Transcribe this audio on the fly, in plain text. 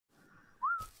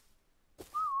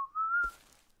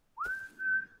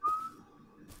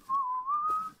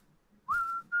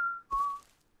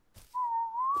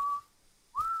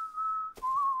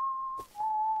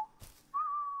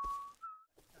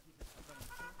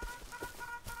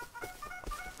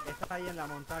ahí en la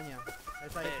montaña.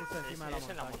 Es ahí justo encima de la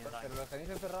montaña. ¿Pero los tenéis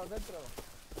encerrados dentro?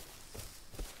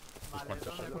 Vale,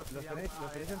 ¿dónde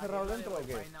 ¿Los tenéis encerrados dentro o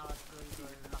qué?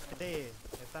 Sí,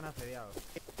 están asediados.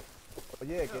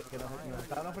 Oye, que nos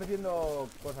estaban ofreciendo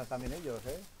cosas también ellos,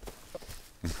 ¿eh?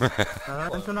 Nos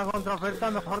han hecho una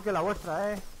contraoferta mejor que la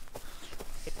vuestra,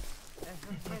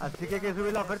 Así que hay que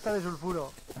subir la oferta de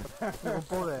sulfuro. Con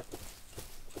poder.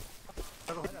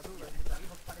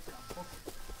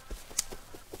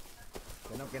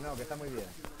 Que está muy bien.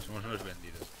 Somos unos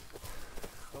vendidos.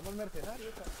 Somos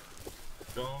mercenarios.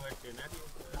 Somos mercenarios.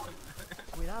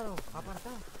 Cuidado,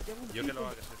 apartad. Yo que lo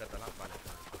haga que soy catalán, vale.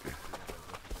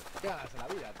 ¿Qué ganas en la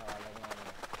vida, chaval? De alguna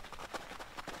manera.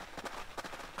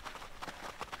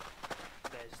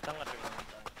 Están arriba.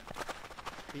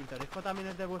 ¿Pintoresco también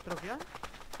es de vuestro clan?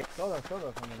 Todos son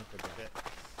de nuestro clan.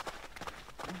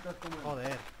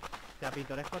 Joder. Si a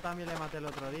Pintoresco también le maté el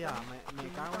otro día. Me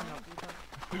cago en la puta.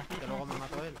 Que luego me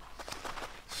mató él.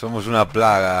 Somos una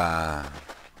plaga.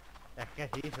 Es que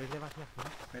sí, sois demasiado.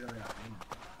 Pero de la pena.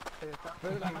 ¿Pero ¿Está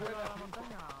arriba de la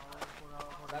montaña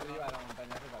o por arriba de la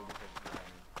montaña? ¿Qué tal dices?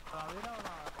 la ladera o la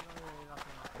zona de la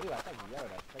zona? Arriba, está aquí, ya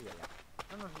verás, está allá.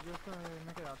 No, si yo esto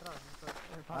me he quedado atrás.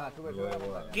 Sube la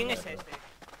montaña. ¿Quién es este?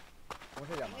 ¿Cómo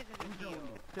se llama? ¿Quién es ese tío?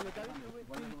 Se le cae un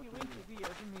tío,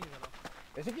 es mi ídolo.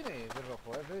 ¿Ese quién es? Es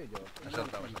rojo, es de ellos.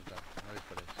 Asaltado, asaltado. No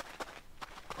disparéis.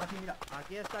 Aquí, mira,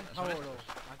 aquí está el Paolo.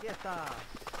 Aquí está.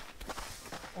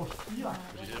 ¡Hostia!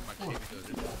 Pues si eres Maximito.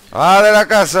 ¡Ah, de la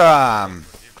casa!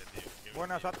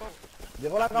 Buenas a todos.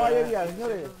 Llegó la caballería,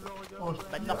 señores.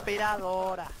 Venga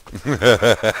aspiradora.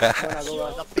 Buena duda.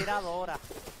 Venga aspiradora.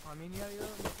 A mí ni ha ido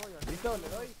ni pollo. ¿Listo? ¿Le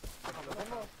doy? ¿Lo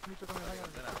pongo? Mucho que me vayan.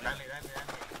 Dale.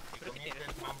 Que comience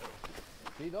el mambo.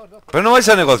 Sí, dos. Pero no vais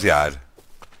a negociar.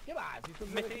 ¿Qué va? Si tú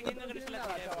Me estoy diciendo que no se la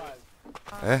nada, tire, chaval.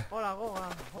 ¿Eh? Hola, Goga.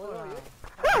 Hola.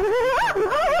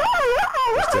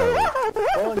 Hostia,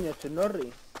 Coño,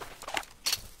 Chenorri.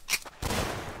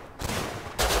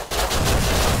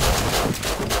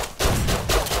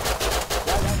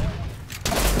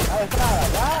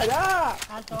 ¡Ya!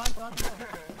 Alto.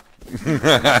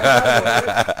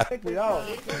 Cuidado.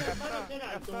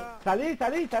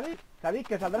 Salid,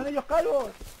 que saldrán ellos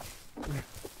calvos.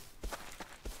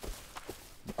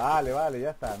 Vale,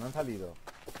 ya está, no han salido.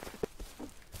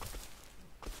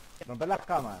 Romper las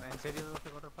camas. ¿En serio no te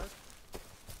corre falso?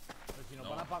 Pero si nos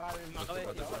van a pagar el... No te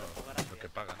falta lo que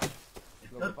pagan.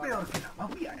 No es peor que la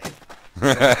mafia,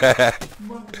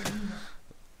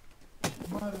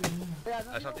 Madre mía.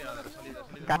 Ha salido.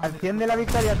 Canción de la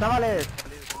victoria, chavales.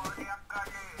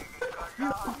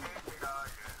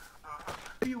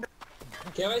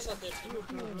 ¿Qué vais a hacer?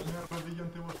 Me arrodillo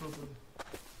ante vosotros.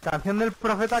 Canción del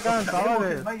profeta Khan,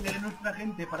 chavales. El baile de nuestra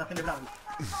gente para celebrar.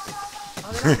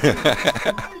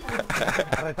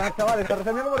 A rezar, chavales, a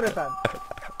rezar, mira cómo rezan.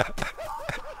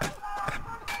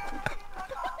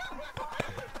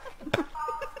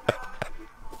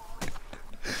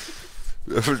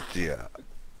 hostia.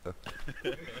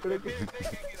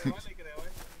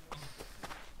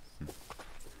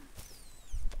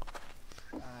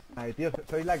 Ay, tío,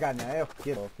 sois la caña, os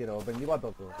quiero, os bendigo a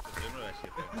todos.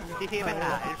 Sí,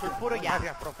 venga, el sulfuro ya.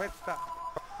 Gracias, profeta.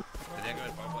 Tenía que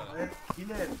haber pagado. A ver,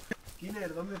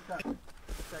 Killer, ¿dónde está?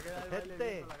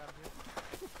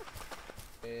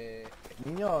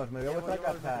 Niños, me voy a vuestra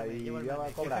casa y voy a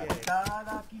cobrar.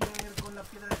 Está Killer con la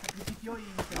piedra de sacrificio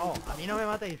y... No, a mí no me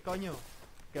matéis, coño.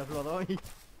 Que os lo doy.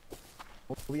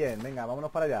 Muy bien, venga, vámonos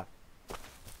para allá.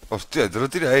 Hostia, te lo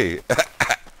tiré ahí.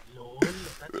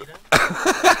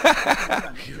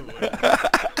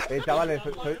 Chavales,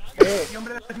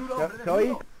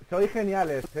 sois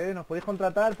geniales, nos podéis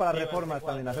contratar para reformas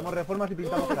también. Hacemos reformas y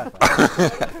pintamos casa.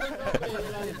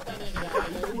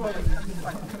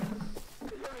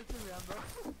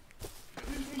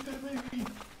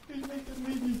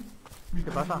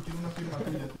 ¿Qué pasa? Quiero una firma.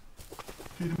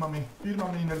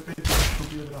 Fírmame en el pecho tu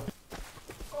piedra.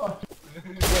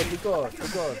 Chicos.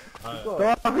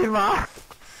 ¡Toma firma!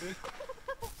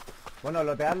 Bueno,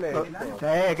 lotearle.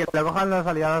 Que le cojan los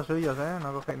aliados suyos,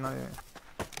 no cogéis nadie.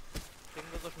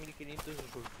 Tengo 2500 de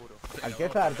sulfuro.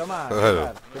 Alquézar, toma.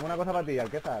 Alquézar. Tengo una cosa para ti,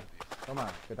 Alquézar.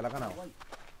 Toma, que te la has ganado.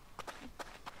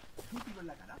 Un tiro en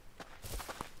la cara.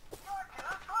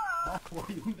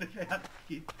 Voy un referente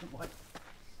aquí.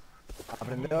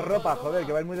 Aprenderos ropa, joder,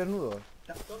 que vais muy desnudos.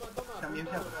 También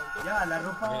se ha... Ya, la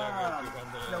ropa...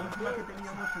 La última que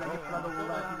teníamos se la ha llevado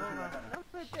Goga a tiros en la cara. No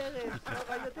me pegues,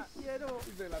 Goga, yo te quiero.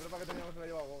 Dice, la ropa que teníamos se la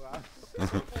lleva Goga.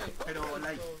 Pero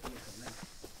like.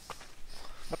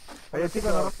 Oye,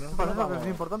 chicos, no pasa eso, que es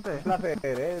importante. Un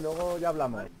placer, luego ya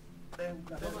hablamos. Un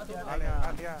placer. Vale,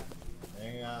 gracias.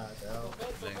 Venga, chao.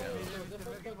 Venga.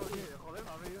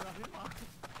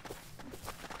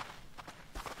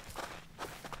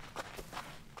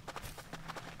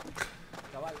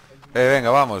 Venga,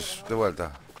 vamos, de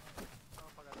vuelta.